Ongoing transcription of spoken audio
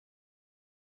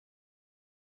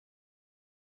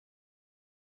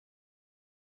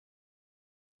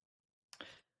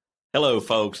Hello,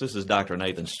 folks. This is Dr.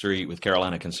 Nathan Street with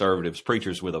Carolina Conservatives,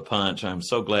 Preachers with a Punch. I'm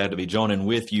so glad to be joining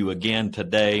with you again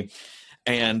today.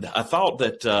 And I thought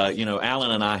that,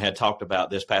 Alan and I had talked about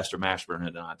this, Pastor Mashburn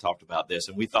and I talked about this,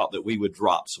 and we thought that we would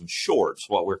drop some shorts,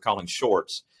 what we're calling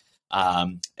shorts,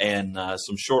 and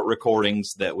some short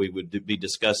recordings that we would be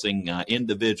discussing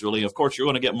individually. Of course, you're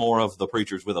going to get more of the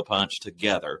Preachers with a Punch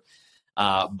together.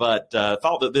 But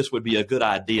thought that this would be a good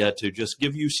idea to just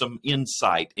give you some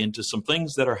insight into some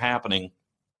things that are happening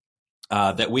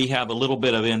that we have a little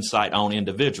bit of insight on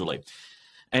individually.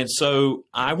 And so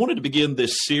I wanted to begin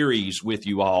this series with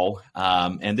you all,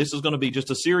 and this is going to be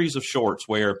just a series of shorts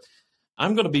where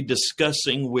I'm going to be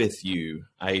discussing with you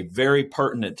a very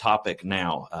pertinent topic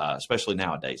now, especially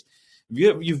nowadays.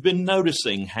 You've been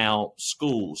noticing how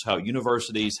schools, how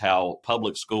universities, how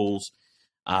public schools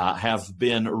have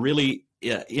been really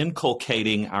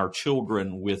inculcating our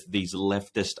children with these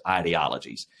leftist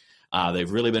ideologies.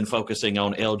 They've really been focusing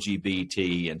on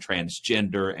LGBT and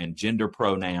transgender and gender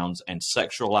pronouns and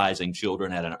sexualizing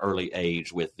children at an early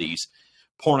age with these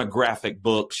pornographic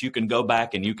books. You can go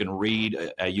back and you can read,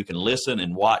 you can listen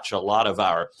and watch a lot of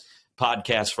our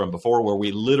podcasts from before where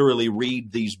we literally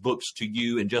read these books to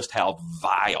you and just how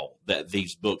vile that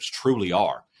these books truly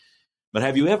are. But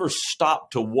have you ever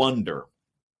stopped to wonder,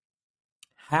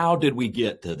 how did we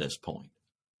get to this point?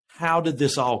 How did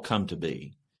this all come to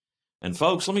be? And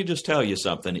folks, let me just tell you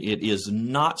something. It is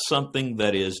not something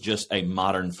that is just a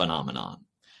modern phenomenon.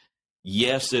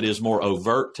 Yes, it is more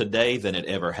overt today than it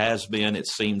ever has been. It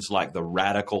seems like the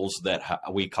radicals that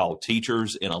we call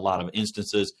teachers in a lot of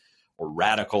instances, or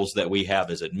radicals that we have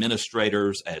as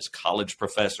administrators, as college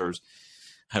professors,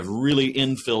 have really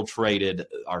infiltrated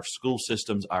our school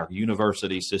systems, our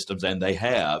university systems, and they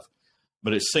have.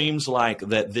 But it seems like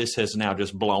that this has now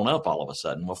just blown up all of a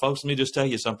sudden. Well, folks, let me just tell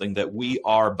you something, that we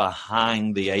are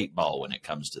behind the eight ball when it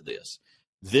comes to this.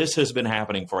 This has been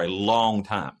happening for a long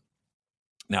time.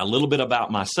 Now, a little bit about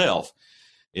myself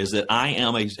is that I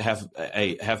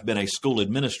have been a school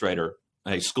administrator,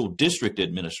 a school district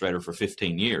administrator for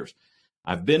 15 years.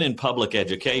 I've been in public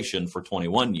education for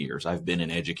 21 years. I've been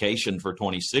in education for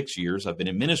 26 years. I've been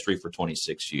in ministry for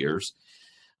 26 years.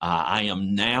 I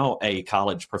am now a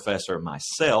college professor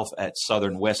myself at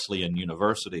Southern Wesleyan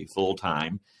University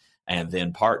full-time, and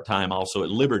then part-time also at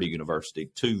Liberty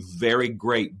University, two very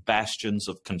great bastions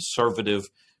of conservative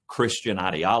Christian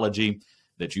ideology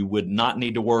that you would not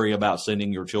need to worry about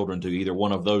sending your children to either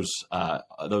one of those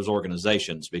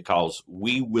organizations, because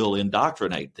we will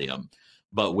indoctrinate them,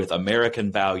 but with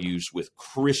American values, with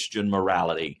Christian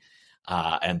morality,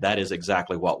 and that is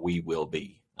exactly what we will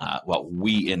be. What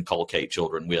we inculcate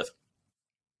children with,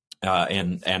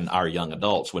 and our young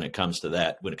adults when it comes to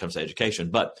that, when it comes to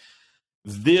education. But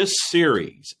this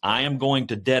series I am going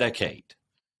to dedicate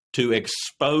to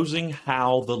exposing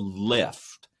how the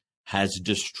left has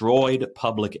destroyed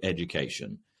public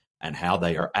education and how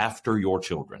they are after your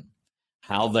children,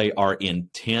 how they are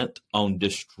intent on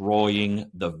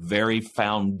destroying the very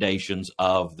foundations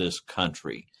of this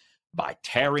country by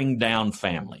tearing down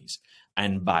families,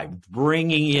 and by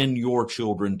bringing in your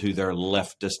children to their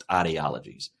leftist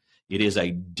ideologies. It is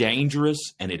a dangerous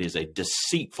and it is a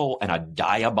deceitful and a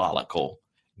diabolical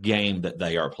game that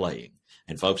they are playing.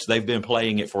 And folks, they've been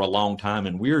playing it for a long time,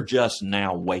 and we're just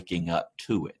now waking up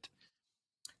to it.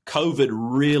 COVID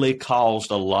really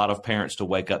caused a lot of parents to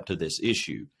wake up to this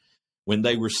issue when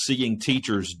they were seeing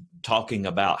teachers talking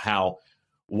about how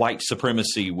white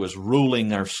supremacy was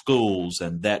ruling our schools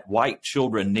and that white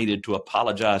children needed to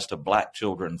apologize to black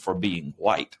children for being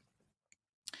white,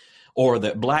 or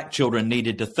that black children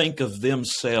needed to think of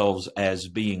themselves as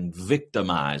being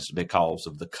victimized because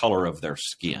of the color of their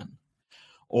skin,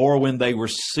 or when they were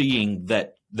seeing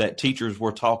that teachers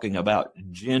were talking about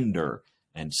gender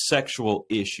and sexual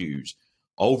issues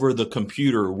over the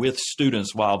computer with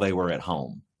students while they were at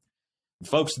home.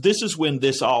 Folks, this is when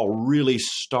this all really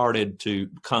started to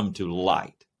come to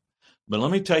light. But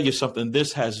let me tell you something.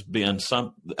 This has been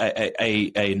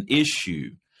an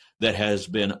issue that has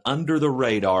been under the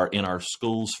radar in our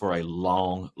schools for a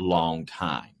long, long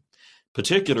time,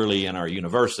 particularly in our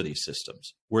university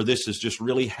systems, where this has just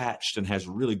really hatched and has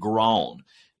really grown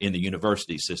in the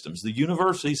university systems. The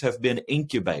universities have been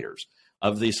incubators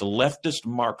of this leftist,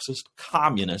 Marxist,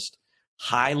 communist,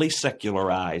 highly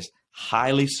secularized,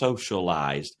 highly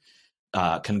socialized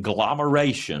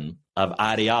conglomeration of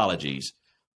ideologies,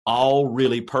 all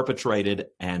really perpetrated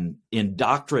and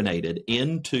indoctrinated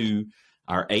into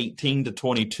our 18 to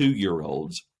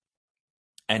 22-year-olds.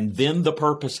 And then the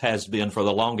purpose has been, for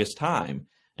the longest time,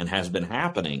 and has been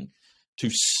happening, to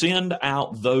send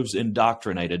out those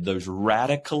indoctrinated, those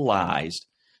radicalized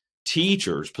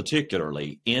teachers,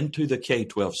 particularly into the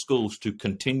K-12 schools, to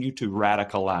continue to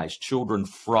radicalize children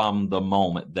from the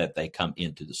moment that they come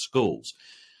into the schools.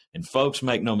 And folks,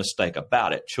 make no mistake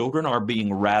about it, children are being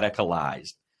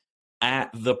radicalized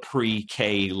at the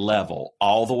pre-K level,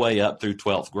 all the way up through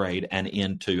 12th grade and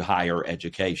into higher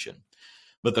education.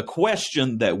 But the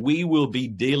question that we will be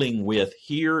dealing with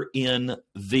here in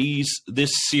this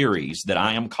series that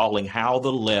I am calling How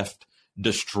the Left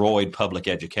Destroyed Public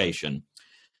Education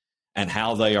and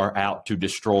How They Are Out to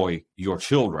Destroy Your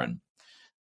Children.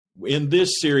 In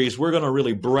this series, we're going to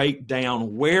really break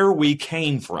down where we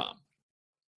came from.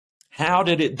 How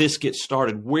did this get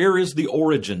started? Where is the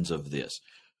origins of this?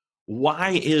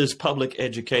 Why is public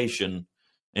education,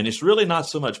 and it's really not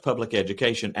so much public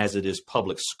education as it is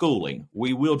public schooling.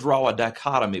 We will draw a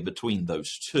dichotomy between those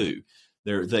two.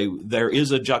 There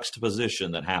is a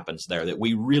juxtaposition that happens there that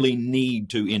we really need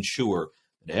to ensure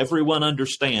that everyone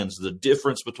understands the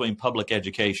difference between public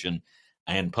education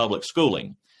and public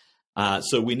schooling.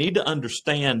 So we need to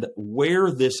understand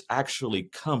where this actually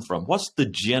come from. What's the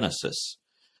genesis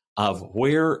of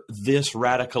where this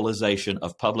radicalization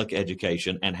of public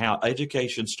education and how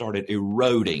education started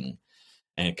eroding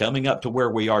and coming up to where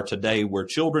we are today, where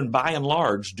children by and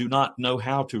large do not know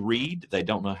how to read, they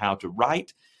don't know how to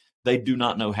write, they do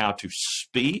not know how to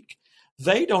speak,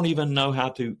 they don't even know how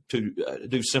to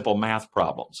do simple math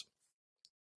problems.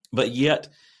 But yet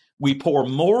we pour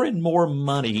more and more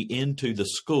money into the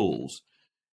schools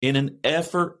in an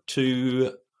effort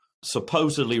to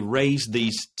supposedly raise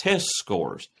these test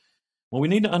scores. Well, we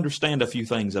need to understand a few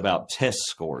things about test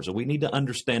scores, and we need to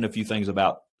understand a few things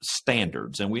about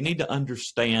standards, and we need to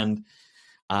understand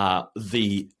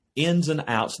the ins and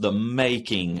outs, the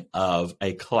making of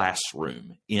a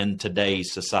classroom in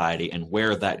today's society and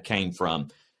where that came from,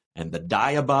 and the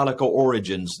diabolical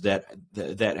origins that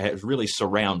really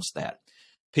surrounds that.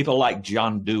 People like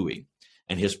John Dewey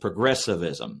and his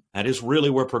progressivism. That is really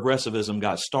where progressivism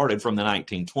got started from the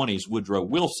 1920s, Woodrow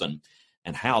Wilson,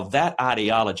 and how that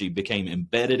ideology became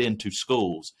embedded into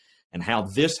schools, and how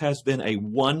this has been a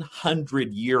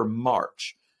 100-year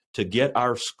march to get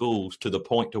our schools to the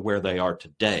point to where they are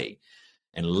today.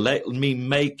 And let me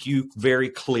make you very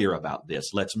clear about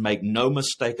this. Let's make no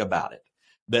mistake about it,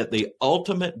 that the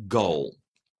ultimate goal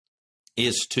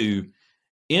is to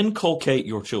inculcate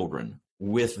your children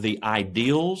with the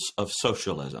ideals of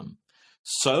socialism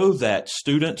so that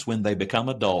students, when they become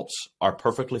adults, are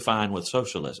perfectly fine with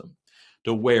socialism,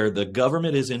 to where the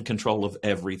government is in control of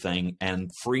everything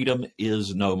and freedom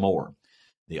is no more.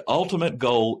 The ultimate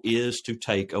goal is to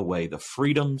take away the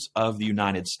freedoms of the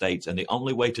United States, and the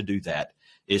only way to do that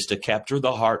is to capture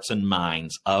the hearts and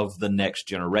minds of the next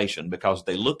generation, because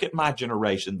they look at my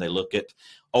generation, they look at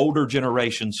older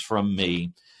generations from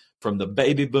me, from the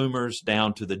baby boomers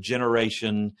down to the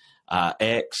generation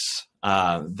X,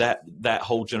 that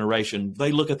whole generation,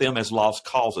 they look at them as lost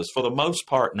causes. For the most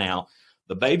part now,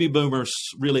 the baby boomers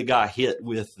really got hit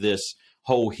with this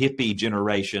whole hippie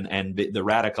generation, and the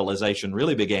radicalization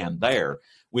really began there,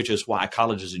 which is why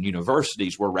colleges and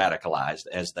universities were radicalized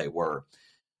as they were.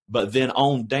 But then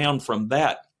on down from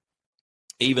that,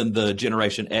 even the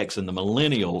Generation X and the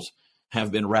millennials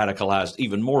have been radicalized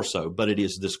even more so. But it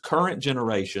is this current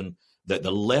generation that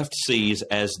the left sees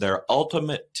as their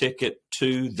ultimate ticket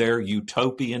to their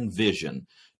utopian vision,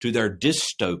 to their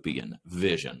dystopian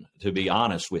vision, to be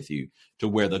honest with you, to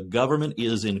where the government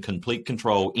is in complete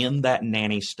control in that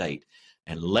nanny state.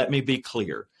 And let me be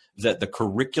clear that the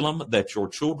curriculum that your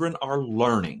children are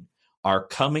learning are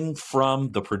coming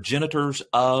from the progenitors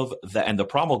of that and the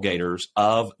promulgators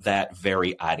of that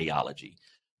very ideology.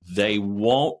 They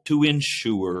want to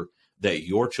ensure that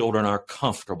your children are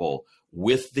comfortable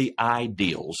with the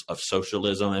ideals of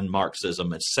socialism and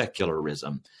Marxism and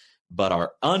secularism, but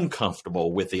are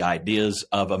uncomfortable with the ideas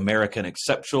of American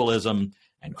exceptionalism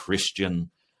and Christian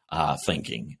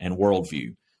thinking and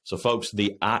worldview. So, folks,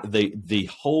 the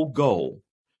whole goal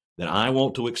that I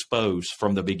want to expose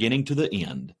from the beginning to the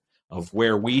end of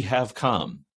where we have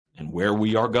come and where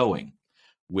we are going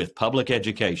with public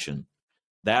education,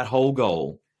 that whole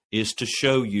goal is to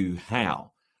show you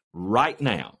how right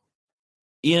now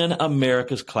in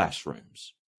America's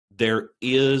classrooms, there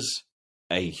is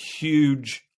a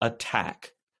huge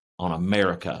attack on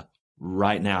America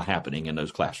right now happening in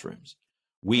those classrooms.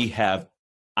 We have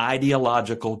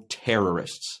ideological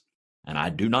terrorists, and I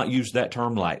do not use that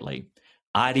term lightly,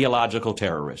 ideological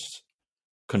terrorists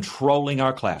controlling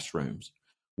our classrooms.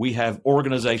 We have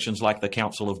organizations like the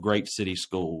Council of Great City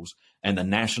Schools and the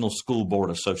National School Board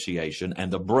Association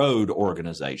and the Broad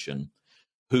organization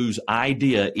whose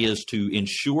idea is to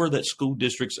ensure that school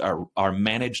districts are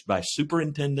managed by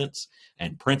superintendents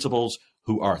and principals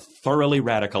who are thoroughly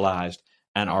radicalized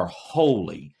and are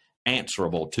wholly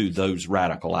answerable to those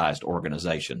radicalized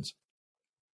organizations.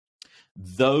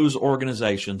 Those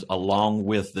organizations, along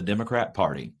with the Democrat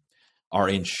Party, are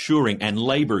ensuring, and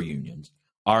labor unions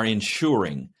are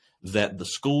ensuring, that the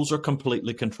schools are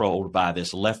completely controlled by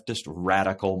this leftist,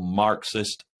 radical,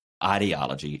 Marxist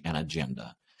ideology and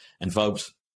agenda. And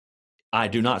folks, I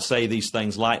do not say these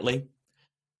things lightly.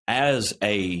 As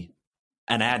an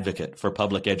advocate for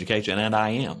public education, and I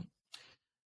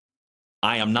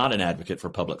am not an advocate for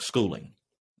public schooling.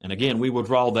 And again, we will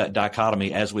draw that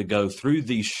dichotomy as we go through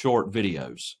these short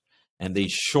videos and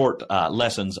these short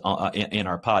lessons in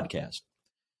our podcast.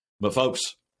 But folks,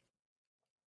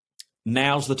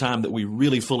 now's the time that we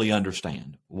really fully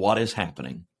understand what is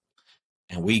happening,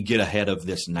 and we get ahead of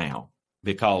this now,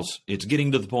 because it's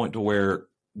getting to the point to where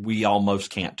we almost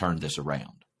can't turn this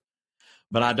around.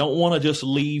 But I don't want to just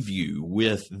leave you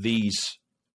with these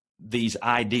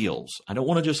ideals. I don't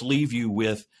want to just leave you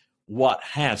with what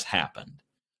has happened,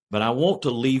 but I want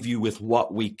to leave you with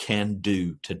what we can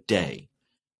do today.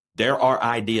 There are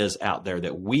ideas out there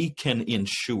that we can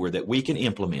ensure, that we can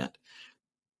implement,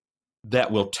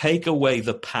 that will take away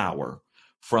the power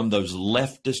from those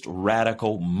leftist,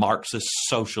 radical, Marxist,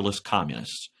 socialist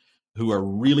communists who are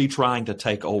really trying to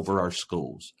take over our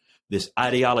schools. This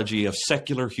ideology of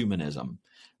secular humanism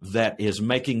that is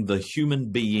making the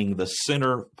human being the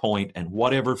center point, and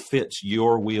whatever fits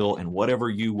your will and whatever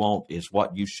you want is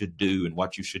what you should do and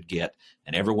what you should get,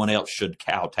 and everyone else should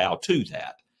kowtow to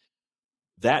that.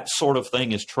 That sort of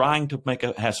thing is trying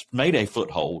to has made a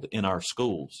foothold in our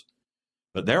schools.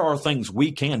 But there are things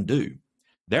we can do.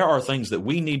 There are things that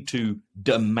we need to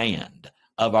demand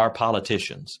of our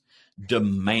politicians,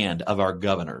 demand of our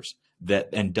governors,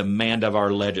 and demand of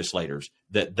our legislators,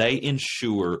 that they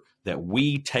ensure that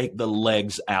we take the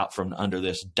legs out from under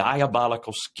this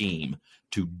diabolical scheme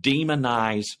to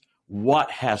demonize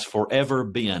what has forever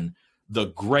been the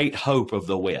great hope of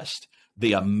the West,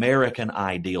 the American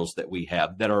ideals that we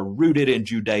have that are rooted in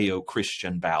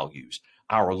Judeo-Christian values,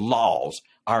 our laws,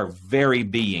 our very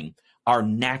being, our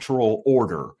natural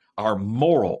order, our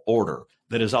moral order,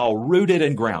 that is all rooted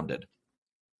and grounded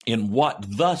in what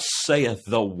thus saith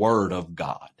the word of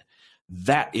God.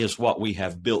 That is what we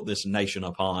have built this nation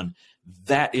upon.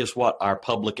 That is what our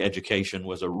public education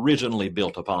was originally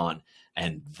built upon.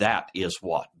 And that is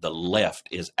what the left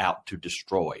is out to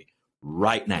destroy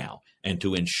right now, and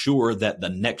to ensure that the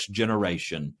next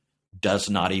generation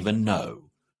does not even know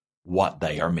what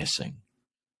they are missing.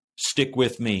 Stick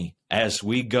with me as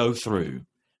we go through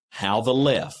how the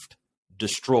left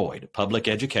destroyed public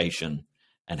education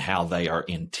and how they are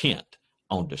intent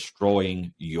on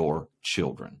destroying your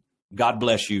children. God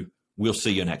bless you. We'll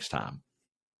see you next time.